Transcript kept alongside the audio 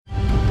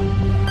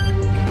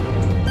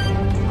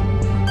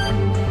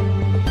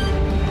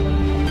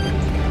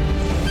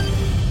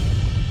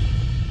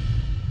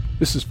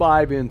This is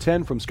 5 in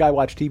 10 from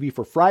Skywatch TV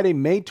for Friday,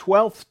 May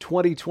 12th,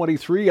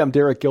 2023. I'm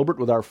Derek Gilbert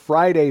with our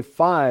Friday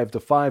 5, the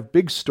 5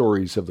 big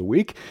stories of the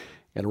week.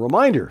 And a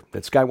reminder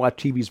that Skywatch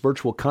TV's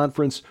virtual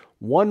conference,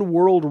 One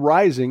World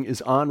Rising,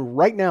 is on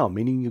right now,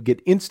 meaning you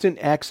get instant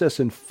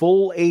access in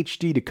full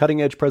HD to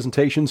cutting-edge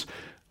presentations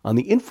on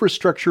the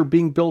infrastructure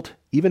being built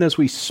even as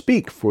we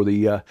speak for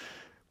the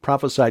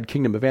prophesied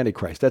kingdom of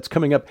Antichrist. That's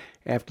coming up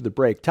after the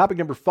break. Topic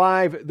number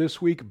 5 this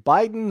week,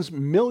 Biden's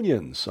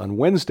millions. On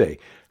Wednesday,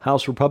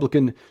 House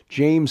Republican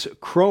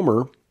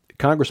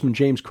Congressman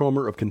James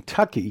Cromer of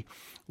Kentucky,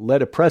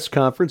 led a press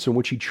conference in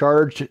which he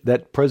charged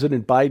that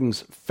President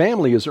Biden's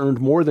family has earned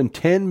more than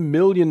 $10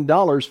 million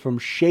from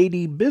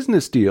shady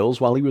business deals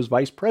while he was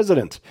vice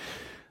president.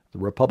 The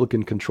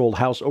Republican-controlled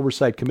House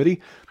Oversight Committee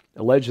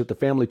alleged that the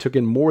family took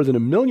in more than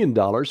 $1 million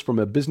from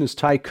a business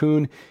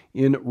tycoon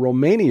in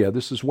Romania.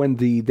 This is when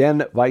the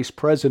then vice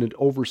president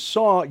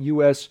oversaw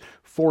U.S.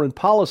 foreign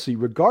policy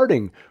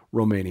regarding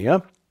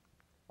Romania.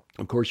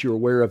 Of course, you're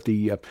aware of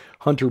the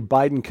Hunter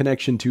Biden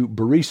connection to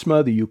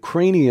Burisma, the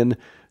Ukrainian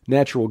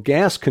natural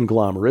gas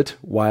conglomerate,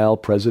 while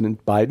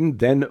President Biden,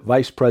 then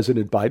Vice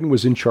President Biden,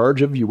 was in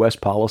charge of U.S.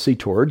 policy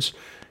towards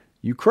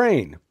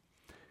Ukraine.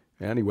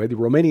 Anyway, the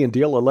Romanian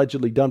deal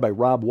allegedly done by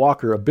Rob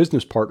Walker, a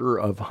business partner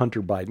of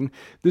Hunter Biden.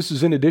 This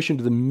is in addition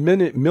to the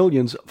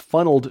millions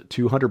funneled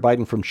to Hunter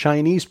Biden from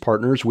Chinese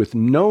partners with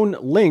known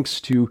links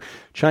to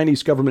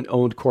Chinese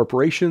government-owned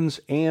corporations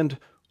and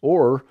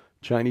or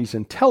Chinese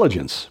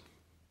intelligence.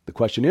 The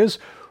question is,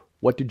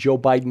 what did Joe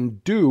Biden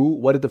do?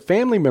 What did the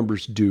family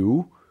members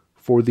do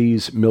for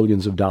these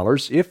millions of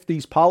dollars? If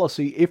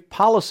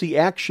policy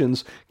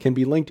actions can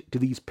be linked to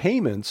these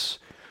payments,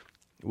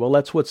 well,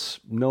 that's what's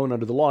known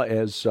under the law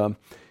as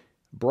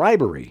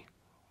bribery,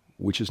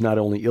 which is not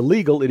only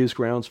illegal, it is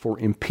grounds for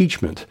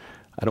impeachment.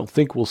 I don't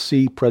think we'll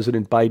see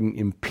President Biden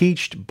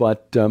impeached,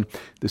 but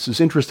this is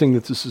interesting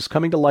that this is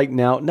coming to light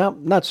now.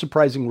 Not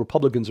surprising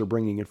Republicans are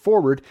bringing it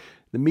forward.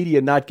 The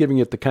media not giving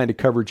it the kind of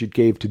coverage it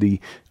gave to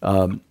the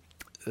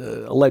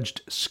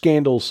alleged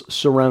scandals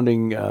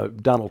surrounding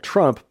Donald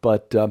Trump,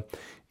 but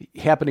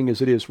happening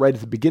as it is right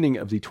at the beginning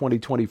of the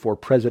 2024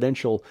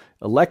 presidential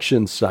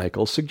election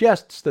cycle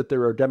suggests that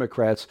there are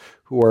Democrats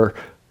who are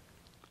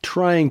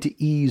trying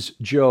to ease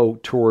Joe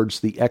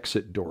towards the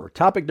exit door.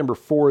 Topic number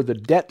 4, the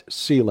debt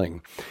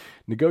ceiling.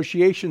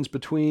 Negotiations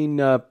between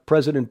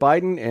President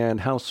Biden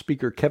and House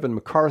Speaker Kevin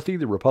McCarthy,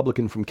 the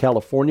Republican from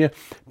California,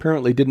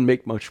 apparently didn't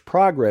make much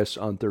progress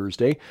on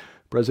Thursday.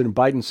 President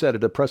Biden said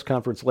at a press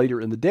conference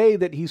later in the day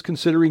that he's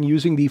considering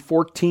using the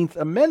 14th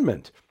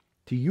Amendment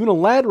to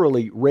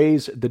unilaterally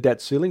raise the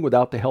debt ceiling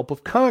without the help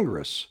of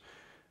Congress.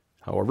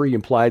 However, he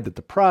implied that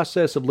the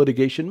process of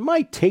litigation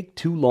might take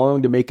too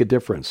long to make a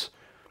difference.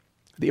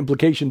 The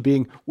implication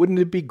being, wouldn't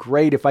it be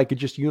great if I could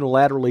just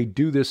unilaterally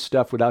do this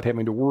stuff without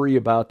having to worry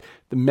about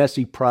the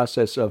messy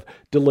process of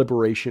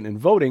deliberation and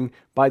voting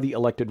by the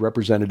elected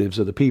representatives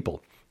of the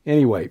people?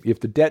 Anyway, if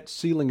the debt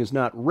ceiling is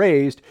not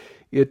raised,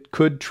 it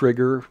could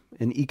trigger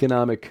an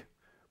economic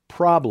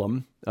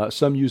problem.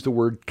 Some use the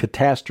word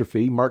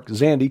catastrophe. Mark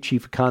Zandi,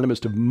 chief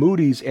economist of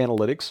Moody's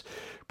Analytics,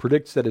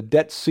 predicts that a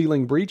debt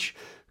ceiling breach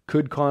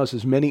could cause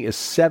as many as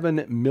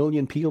 7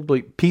 million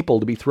people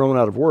to be thrown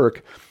out of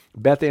work.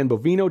 Beth Ann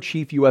Bovino,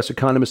 chief U.S.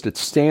 economist at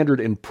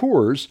Standard &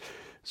 Poor's,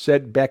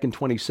 said back in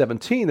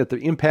 2017 that the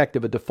impact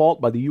of a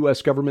default by the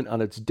U.S. government on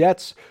its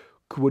debts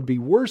would be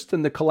worse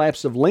than the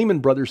collapse of Lehman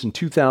Brothers in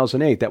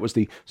 2008. That was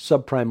the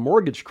subprime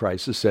mortgage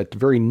crisis that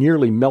very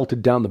nearly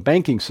melted down the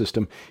banking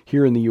system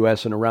here in the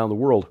U.S. and around the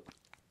world.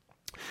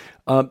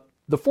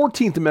 The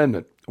 14th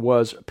Amendment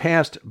was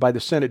passed by the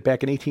Senate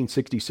back in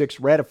 1866,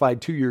 ratified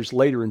 2 years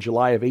later in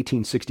July of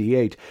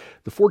 1868.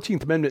 The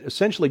 14th Amendment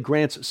essentially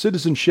grants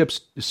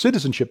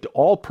citizenship to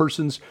all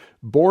persons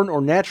born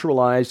or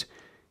naturalized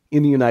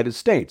in the United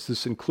States.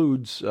 This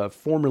includes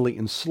formerly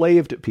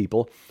enslaved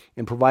people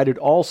and provided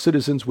all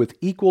citizens with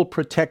equal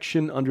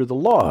protection under the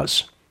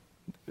laws,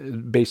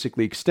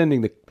 basically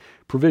extending the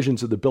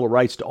provisions of the Bill of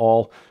Rights to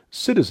all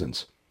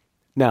citizens.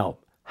 Now,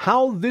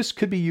 how this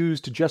could be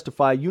used to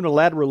justify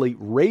unilaterally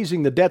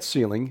raising the debt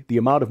ceiling, the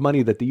amount of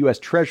money that the U.S.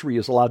 Treasury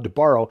is allowed to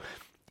borrow,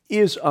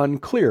 is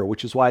unclear,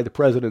 which is why the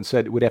president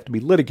said it would have to be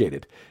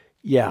litigated.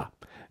 Yeah.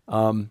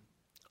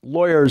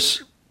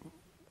 Lawyers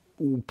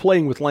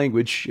playing with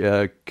language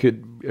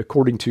could,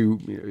 according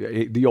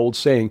to the old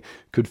saying,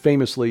 could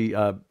famously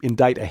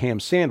indict a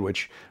ham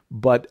sandwich.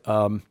 But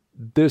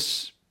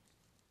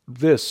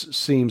this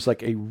seems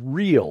like a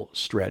real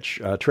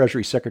stretch.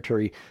 Treasury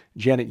Secretary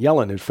Janet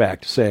Yellen, in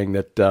fact, saying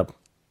that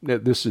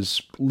this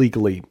is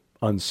legally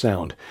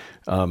unsound.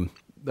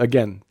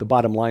 Again, the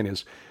bottom line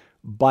is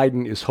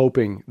Biden is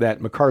hoping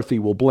that McCarthy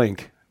will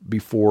blink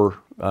before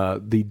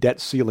the debt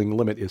ceiling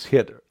limit is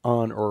hit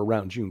on or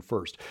around June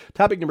 1st.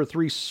 Topic number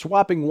 3,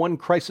 swapping one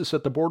crisis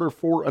at the border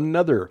for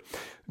another.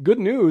 Good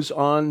news,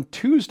 on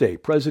Tuesday,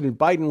 President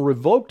Biden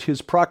revoked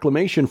his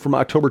proclamation from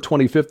October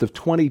 25th of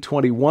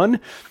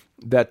 2021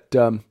 that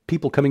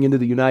people coming into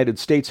the United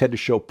States had to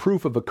show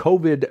proof of a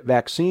COVID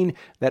vaccine.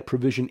 That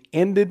provision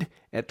ended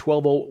at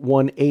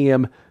 12:01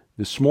 a.m.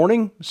 this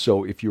morning.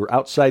 So if you're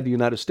outside the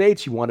United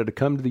States, you wanted to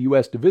come to the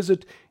U.S. to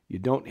visit, you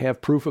don't have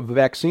proof of a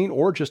vaccine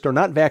or just are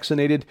not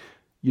vaccinated,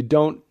 you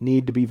don't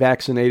need to be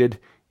vaccinated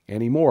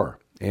anymore.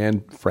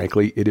 And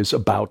frankly, it is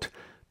about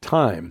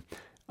time.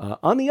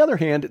 On the other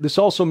hand, this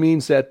also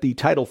means that the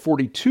Title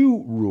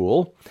 42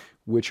 rule,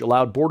 which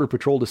allowed Border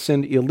Patrol to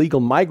send illegal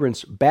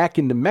migrants back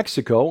into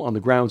Mexico on the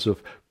grounds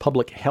of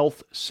public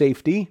health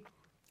safety,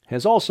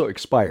 has also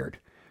expired.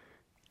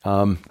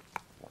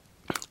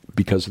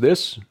 Because of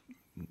this,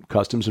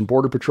 Customs and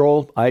Border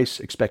Patrol, ICE,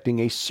 expecting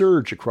a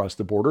surge across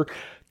the border.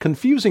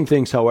 Confusing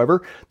things,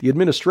 however, the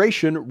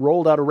administration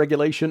rolled out a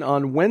regulation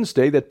on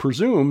Wednesday that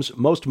presumes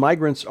most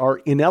migrants are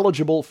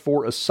ineligible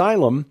for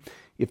asylum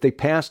if they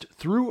passed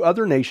through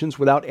other nations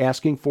without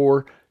asking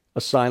for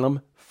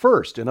asylum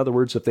first. In other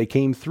words, if they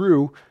came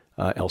through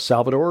El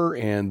Salvador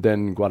and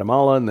then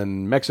Guatemala and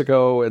then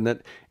Mexico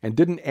and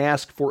didn't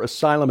ask for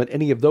asylum at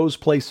any of those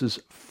places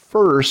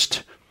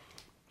first,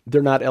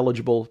 they're not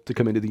eligible to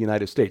come into the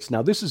United States.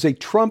 Now, this is a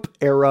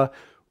Trump-era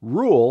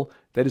rule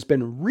that has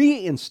been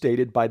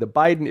reinstated by the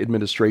Biden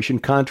administration,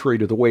 contrary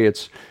to the way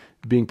it's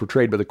being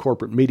portrayed by the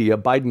corporate media.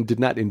 Biden did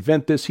not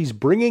invent this. He's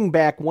bringing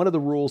back one of the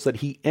rules that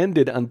he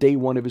ended on day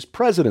one of his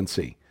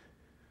presidency.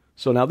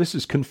 So now this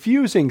is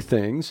confusing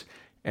things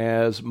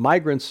as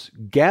migrants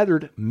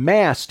gathered,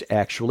 massed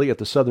actually, at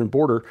the southern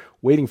border,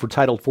 waiting for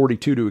Title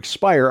 42 to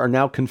expire, are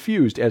now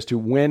confused as to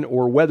when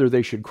or whether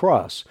they should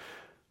cross.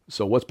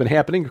 So what's been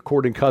happening,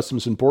 according to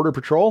Customs and Border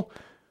Patrol?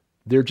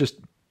 They're just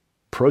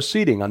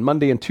proceeding on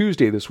Monday and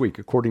Tuesday this week.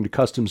 According to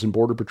Customs and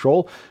Border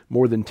Patrol,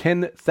 more than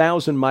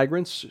 10,000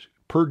 migrants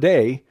per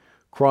day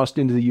crossed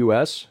into the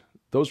U.S.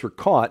 Those were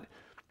caught.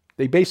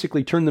 They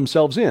basically turned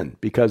themselves in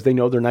because they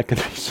know they're not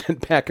going to be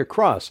sent back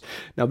across.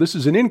 Now, this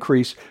is an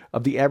increase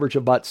of the average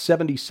of about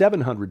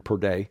 7,700 per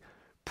day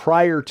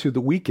prior to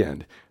the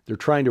weekend. They're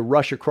trying to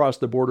rush across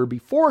the border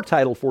before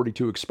Title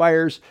 42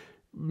 expires,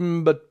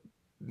 but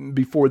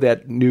before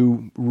that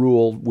new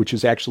rule, which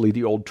is actually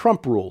the old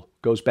Trump rule,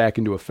 goes back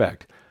into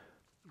effect.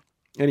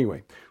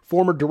 Anyway,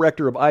 former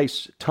director of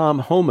ICE, Tom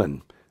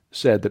Homan,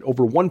 said that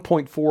over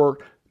 1.4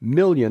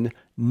 million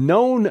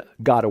known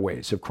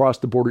gotaways have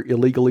crossed the border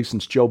illegally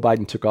since Joe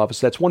Biden took office.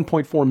 That's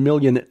 1.4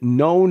 million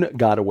known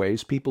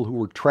gotaways, people who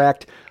were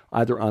tracked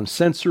either on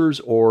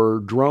sensors or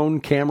drone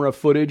camera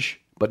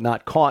footage, but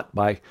not caught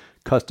by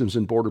Customs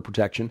and Border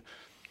Protection,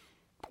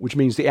 which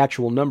means the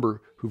actual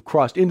number who've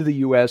crossed into the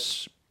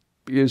U.S.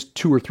 is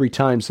 2 or 3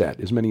 times that,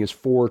 as many as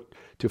 4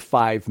 to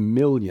 5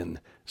 million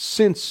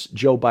since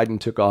Joe Biden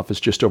took office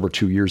just over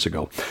 2 years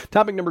ago.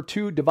 Topic number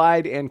 2,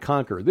 divide and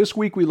conquer. This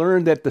week we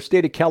learned that the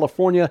state of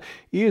California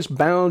is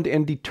bound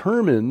and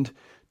determined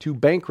to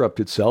bankrupt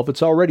itself.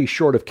 It's already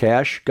short of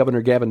cash.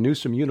 Governor Gavin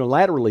Newsom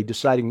unilaterally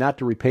deciding not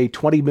to repay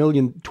 $20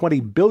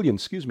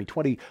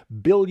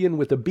 billion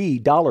with a B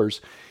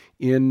dollars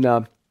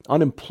in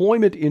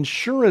unemployment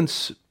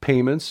insurance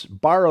payments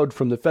borrowed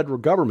from the federal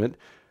government.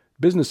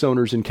 Business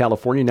owners in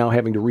California now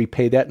having to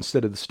repay that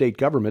instead of the state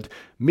government.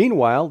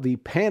 Meanwhile, the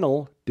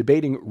panel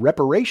debating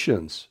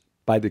reparations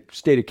by the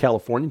state of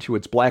California to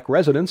its black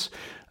residents,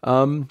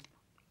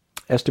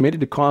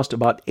 estimated to cost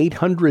about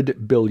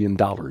 $800 billion.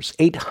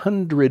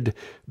 $800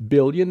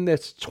 billion,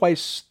 that's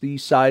twice the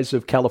size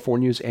of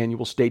California's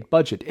annual state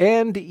budget.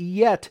 And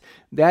yet,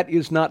 that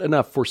is not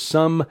enough for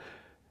some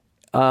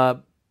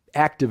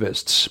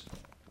activists.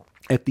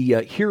 At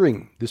the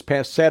hearing this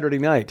past Saturday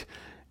night,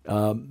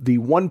 the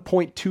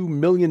 $1.2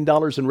 million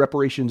in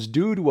reparations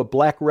due to a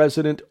black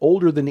resident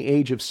older than the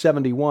age of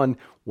 71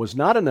 was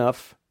not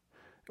enough.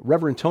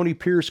 Reverend Tony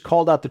Pierce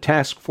called out the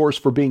task force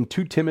for being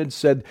too timid,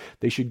 said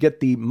they should get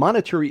the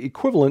monetary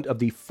equivalent of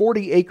the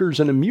 40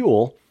 acres and a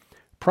mule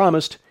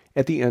promised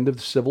at the end of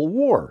the Civil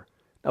War.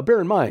 Now,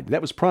 bear in mind,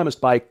 that was promised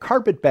by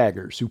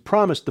carpetbaggers who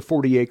promised the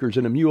 40 acres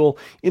and a mule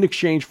in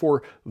exchange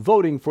for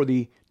voting for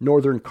the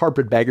northern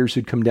carpetbaggers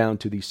who'd come down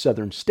to the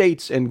southern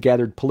states and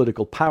gathered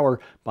political power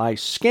by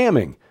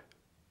scamming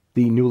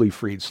the newly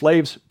freed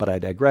slaves. But I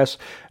digress.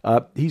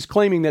 He's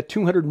claiming that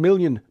 $200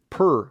 million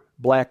per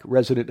black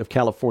resident of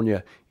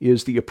California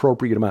is the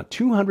appropriate amount.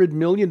 $200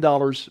 million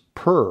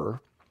per,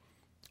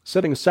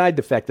 setting aside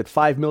the fact that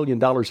 $5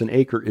 million an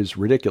acre is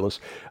ridiculous.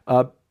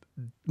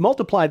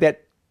 Multiply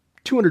that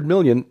 $200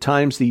 million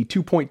times the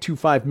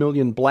 2.25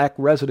 million black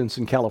residents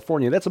in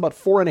California. That's about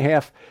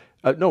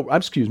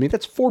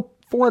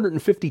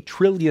 $450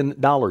 trillion.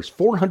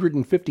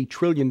 $450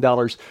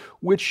 trillion,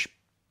 which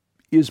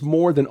is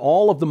more than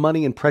all of the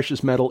money and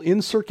precious metal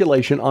in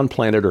circulation on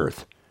planet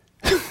Earth.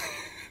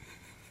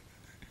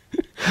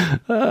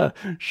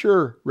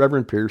 Sure,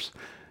 Reverend Pierce,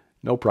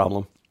 no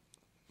problem.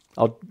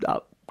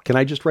 Can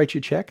I just write you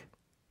a check?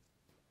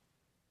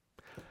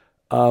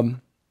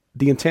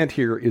 The intent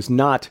here is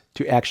not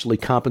to actually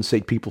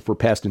compensate people for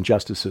past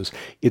injustices.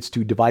 It's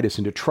to divide us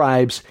into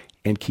tribes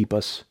and keep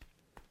us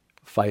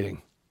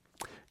fighting.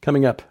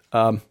 Coming up,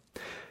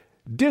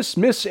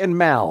 dismiss and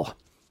mal.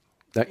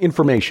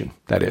 Information,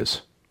 that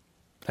is.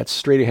 That's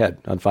straight ahead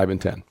on 5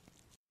 and 10.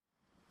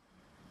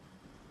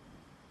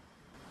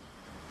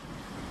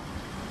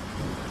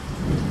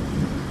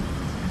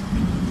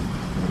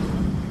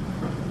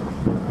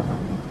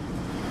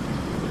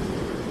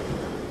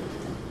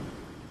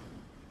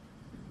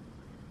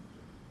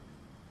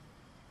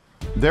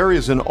 There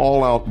is an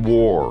all-out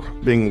war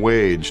being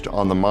waged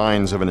on the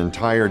minds of an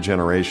entire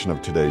generation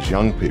of today's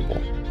young people.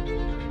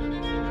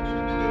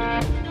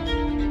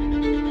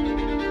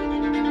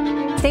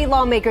 State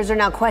lawmakers are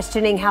now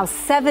questioning how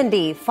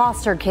 70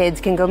 foster kids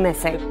can go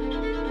missing.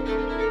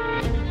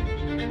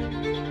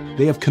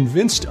 They have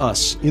convinced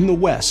us in the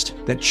West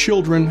that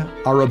children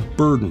are a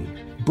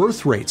burden.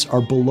 Birth rates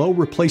are below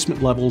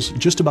replacement levels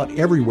just about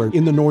everywhere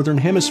in the Northern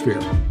Hemisphere.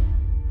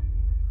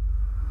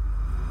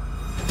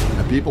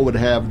 People would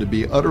have to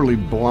be utterly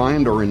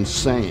blind or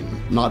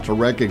insane not to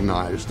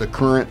recognize the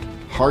current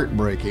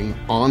heartbreaking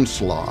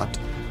onslaught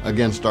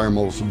against our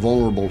most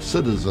vulnerable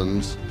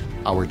citizens,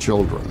 our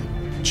children.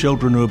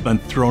 Children who have been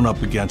thrown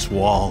up against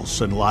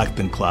walls and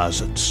locked in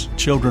closets.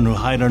 Children who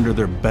hide under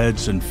their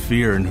beds in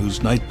fear and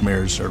whose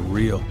nightmares are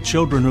real.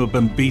 Children who have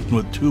been beaten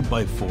with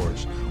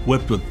 2x4s,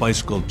 whipped with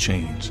bicycle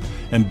chains,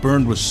 and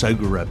burned with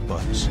cigarette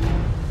butts.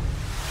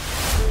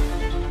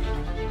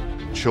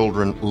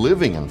 Children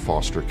living in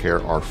foster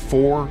care are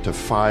 4 to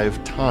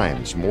 5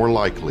 times more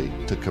likely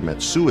to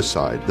commit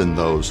suicide than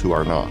those who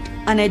are not.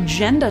 An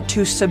agenda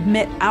to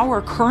submit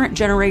our current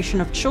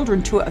generation of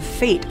children to a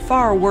fate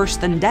far worse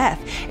than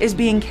death is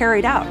being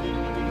carried out.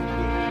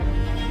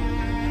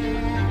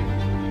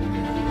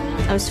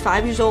 I was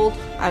 5 years old.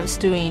 I was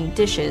doing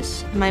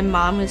dishes. My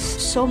mom was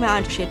so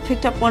mad. She had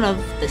picked up one of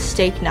the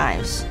steak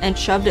knives and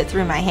shoved it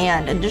through my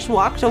hand and just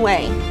walked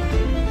away.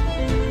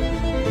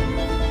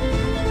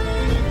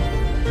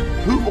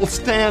 Who will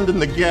stand in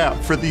the gap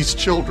for these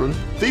children?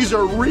 These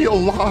are real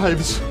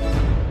lives.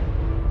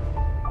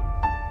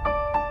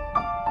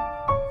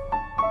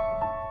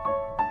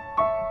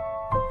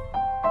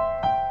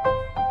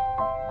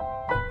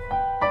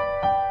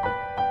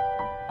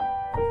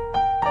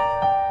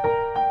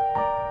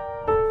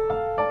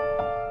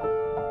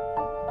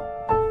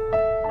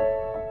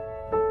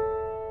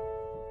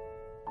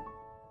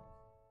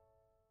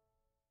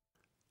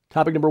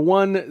 Topic number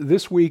one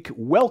this week,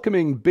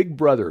 welcoming Big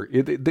Brother.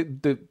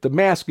 The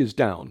mask is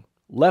down.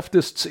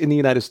 Leftists in the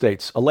United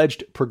States,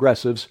 alleged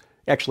progressives,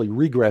 actually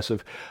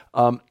regressive,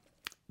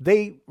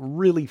 they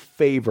really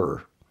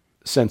favor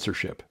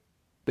censorship.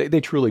 They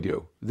truly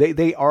do.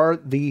 They are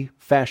the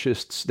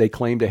fascists they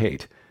claim to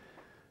hate.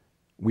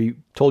 We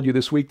told you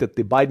this week that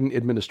the Biden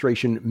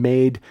administration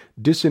made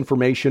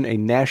disinformation a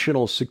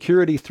national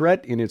security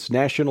threat in its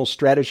national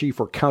strategy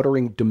for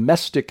countering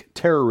domestic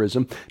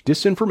terrorism.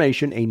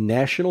 Disinformation, a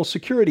national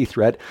security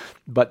threat,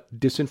 but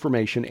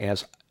disinformation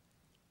as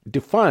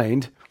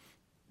defined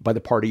by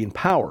the party in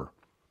power.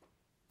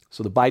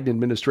 So the Biden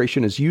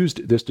administration has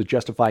used this to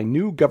justify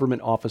new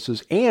government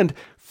offices and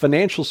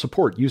financial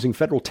support using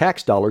federal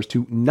tax dollars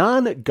to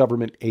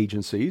non-government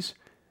agencies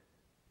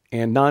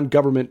and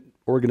non-government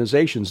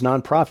organizations,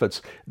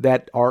 nonprofits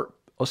that are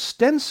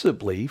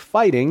ostensibly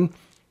fighting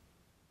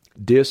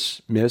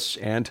mis,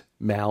 and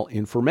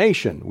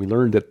malinformation. We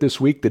learned that this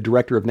week the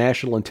Director of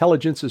National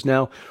Intelligence is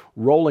now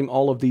rolling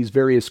all of these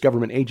various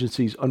government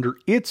agencies under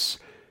its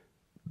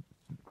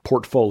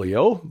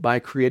portfolio by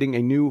creating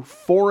a new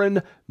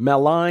Foreign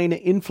Malign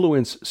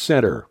Influence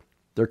Center.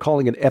 They're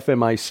calling it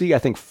FMIC. I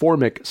think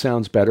formic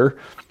sounds better,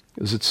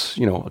 because it's,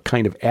 a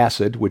kind of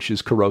acid, which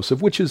is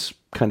corrosive, which is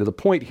kind of the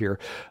point here.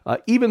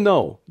 Even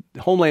though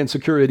Homeland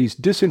Security's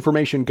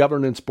Disinformation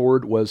Governance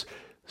Board was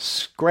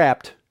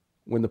scrapped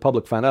when the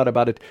public found out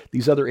about it,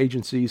 these other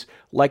agencies,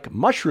 like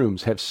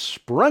mushrooms, have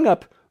sprung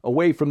up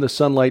away from the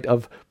sunlight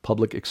of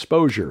public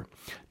exposure.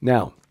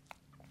 Now,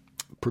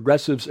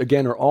 progressives,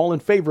 again, are all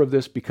in favor of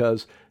this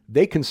because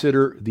they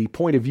consider the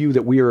point of view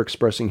that we are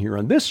expressing here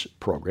on this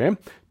program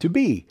to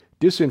be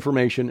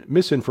disinformation,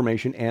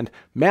 misinformation, and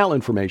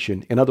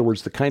malinformation. In other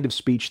words, the kind of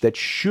speech that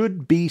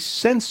should be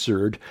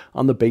censored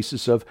on the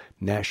basis of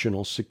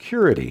national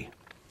security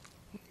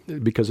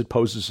because it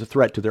poses a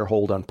threat to their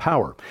hold on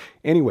power.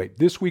 Anyway,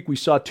 this week we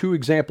saw two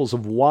examples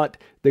of what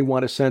they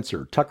want to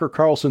censor. Tucker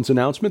Carlson's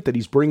announcement that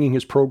he's bringing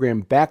his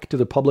program back to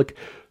the public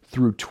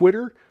through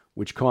Twitter,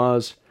 which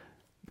caused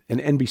an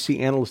NBC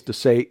analyst to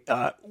say,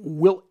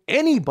 will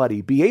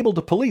anybody be able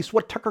to police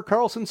what Tucker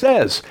Carlson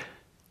says?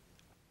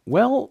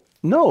 Well,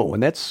 no,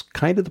 and that's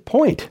kind of the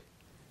point.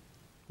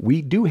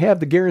 We do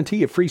have the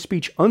guarantee of free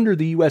speech under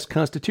the U.S.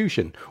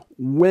 Constitution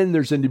when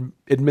there's an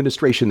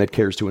administration that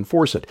cares to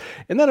enforce it.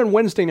 And then on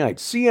Wednesday night,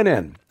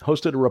 CNN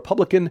hosted a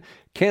Republican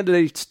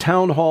candidates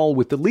town hall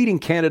with the leading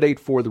candidate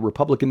for the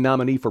Republican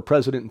nominee for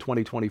president in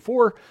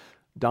 2024,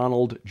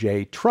 Donald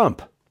J.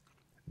 Trump.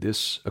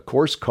 This, of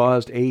course,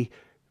 caused a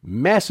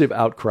massive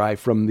outcry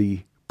from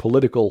the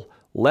political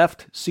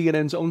left,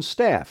 CNN's own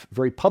staff,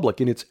 very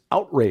public in its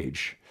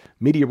outrage.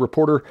 Media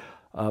reporter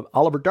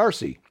Oliver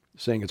Darcy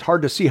saying it's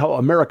hard to see how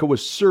America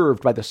was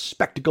served by the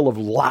spectacle of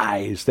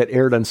lies that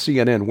aired on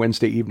CNN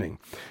Wednesday evening.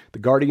 The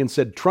Guardian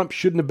said Trump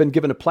shouldn't have been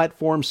given a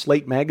platform.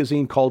 Slate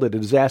magazine called it a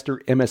disaster.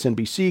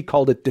 MSNBC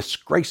called it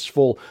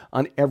disgraceful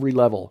on every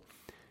level.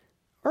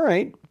 All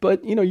right,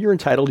 but you're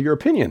entitled to your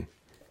opinion.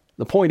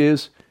 The point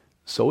is,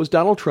 so is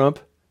Donald Trump,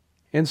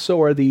 and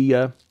so are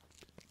the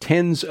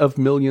tens of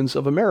millions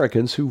of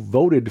Americans who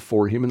voted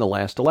for him in the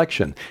last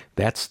election.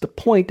 That's the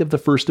point of the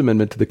First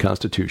Amendment to the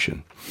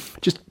Constitution.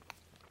 Just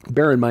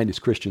bear in mind as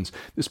Christians,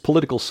 this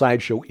political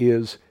sideshow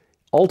is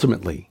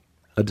ultimately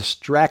a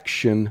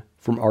distraction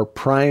from our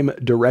prime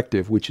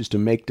directive, which is to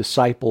make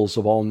disciples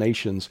of all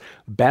nations,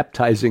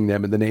 baptizing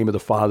them in the name of the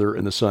Father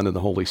and the Son and the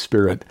Holy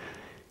Spirit.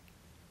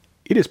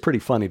 It is pretty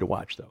funny to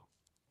watch, though.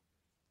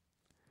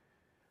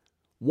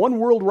 One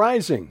world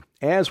rising.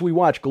 As we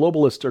watch,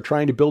 globalists are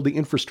trying to build the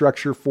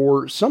infrastructure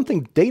for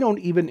something they don't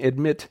even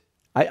admit.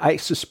 I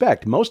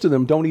suspect most of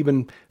them don't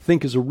even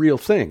think is a real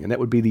thing, and that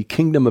would be the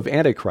kingdom of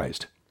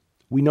Antichrist.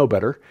 We know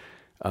better.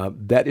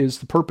 That is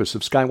the purpose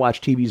of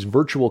Skywatch TV's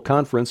virtual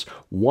conference,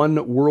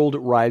 One World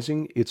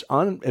Rising. It's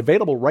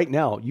available right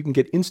now. You can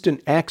get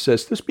instant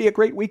access. This would be a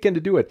great weekend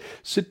to do it.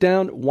 Sit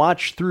down,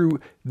 watch through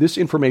this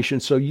information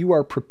so you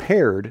are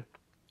prepared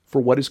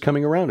for what is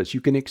coming around us.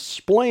 You can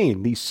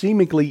explain these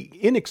seemingly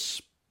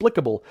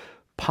inexplicable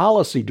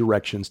policy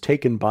directions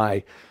taken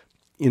by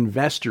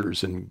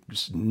investors and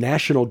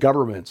national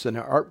governments and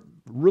our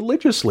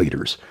religious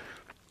leaders.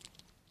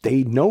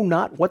 They know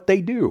not what they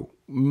do,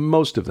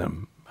 most of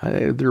them.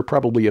 There are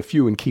probably a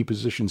few in key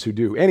positions who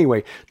do.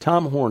 Anyway,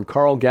 Tom Horn,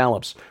 Carl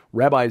Gallups,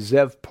 Rabbi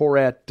Zev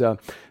Porat,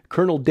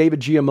 Colonel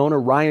David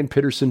Giammona, Ryan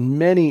Pitterson,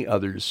 many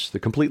others. The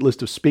complete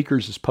list of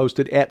speakers is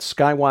posted at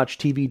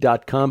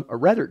skywatchtv.com, or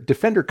rather,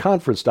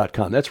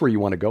 defenderconference.com. That's where you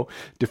want to go.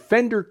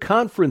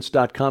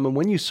 Defenderconference.com. And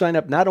when you sign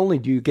up, not only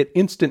do you get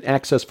instant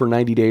access for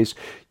 90 days,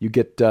 you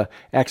get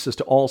access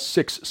to all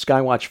 6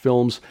 Skywatch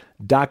films,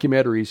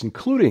 documentaries,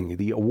 including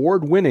the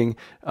award-winning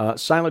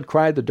Silent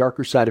Cry, The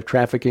Darker Side of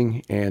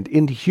Trafficking, and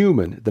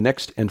Inhuman, The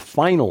Next and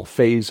Final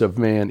Phase of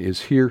Man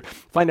is here.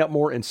 Find out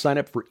more and sign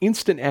up for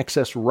instant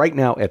access right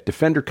now at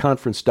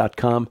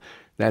defenderconference.com.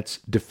 That's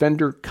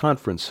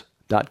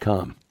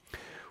defenderconference.com.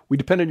 We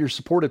depend on your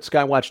support at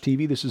Skywatch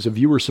TV. This is a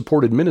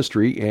viewer-supported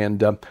ministry,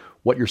 and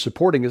what you're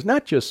supporting is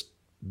not just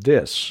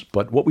this,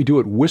 but what we do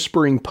at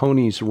Whispering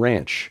Ponies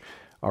Ranch,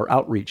 our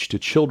outreach to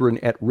children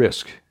at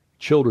risk,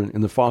 children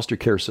in the foster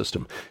care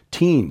system,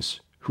 teens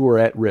who are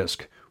at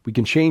risk. We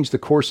can change the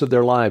course of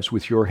their lives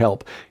with your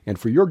help. And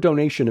for your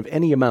donation of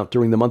any amount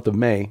during the month of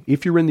May,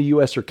 if you're in the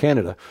U.S. or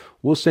Canada,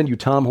 we'll send you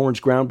Tom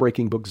Horn's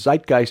groundbreaking book,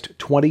 Zeitgeist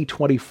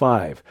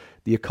 2025,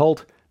 The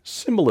Occult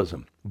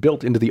Symbolism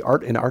Built into the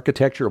Art and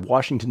Architecture of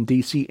Washington,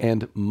 D.C.,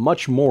 and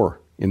much more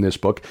in this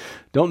book.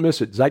 Don't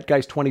miss it.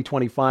 Zeitgeist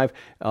 2025.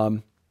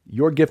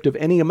 Your gift of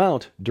any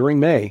amount during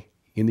May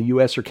in the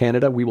U.S. or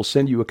Canada, we will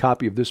send you a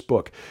copy of this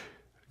book.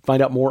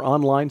 Find out more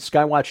online,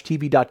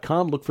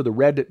 skywatchtv.com. Look for the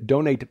red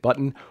donate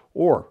button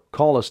or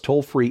call us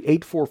toll-free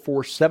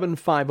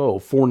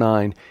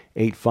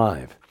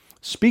 844-750-4985.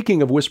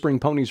 Speaking of Whispering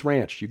Ponies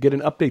Ranch, you get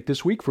an update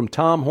this week from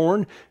Tom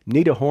Horn,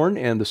 Nita Horn,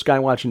 and the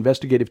Skywatch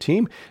investigative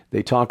team.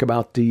 They talk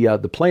about the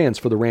plans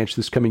for the ranch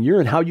this coming year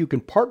and how you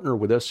can partner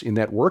with us in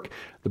that work.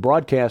 The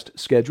broadcast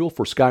schedule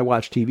for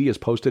Skywatch TV is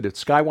posted at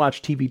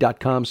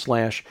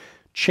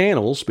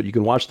skywatchtv.com/channels, but you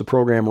can watch the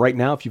program right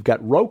now. If you've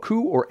got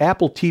Roku or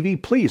Apple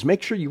TV, please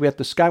make sure you get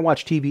the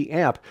Skywatch TV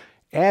app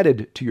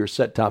added to your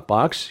set-top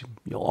box.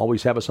 You'll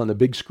always have us on the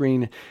big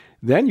screen.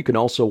 Then you can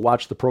also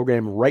watch the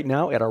program right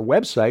now at our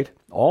website.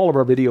 All of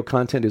our video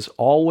content is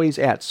always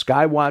at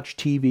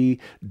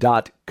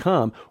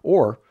skywatchtv.com,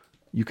 or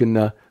you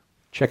can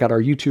check out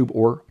our YouTube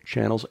or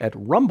channels at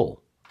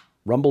Rumble.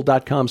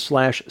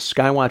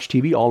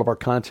 Rumble.com/SkywatchTV, all of our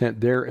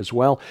content there as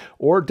well.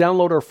 Or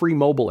download our free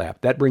mobile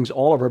app. That brings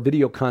all of our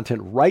video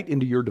content right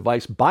into your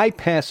device,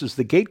 bypasses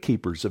the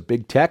gatekeepers of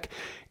big tech,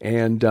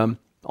 and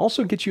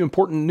also gets you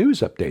important news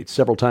updates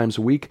several times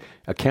a week,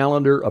 a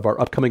calendar of our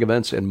upcoming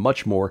events, and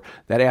much more.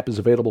 That app is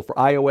available for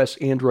iOS,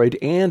 Android,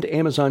 and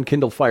Amazon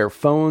Kindle Fire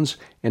phones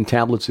and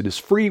tablets. It is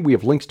free. We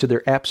have links to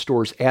their app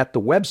stores at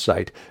the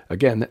website.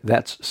 Again,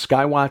 that's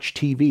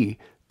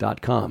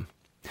skywatchtv.com.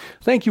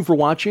 Thank you for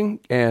watching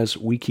as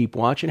we keep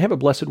watch, and have a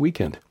blessed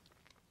weekend.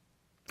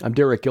 I'm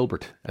Derek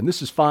Gilbert, and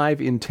this is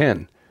 5 in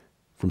 10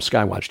 from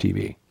Skywatch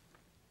TV.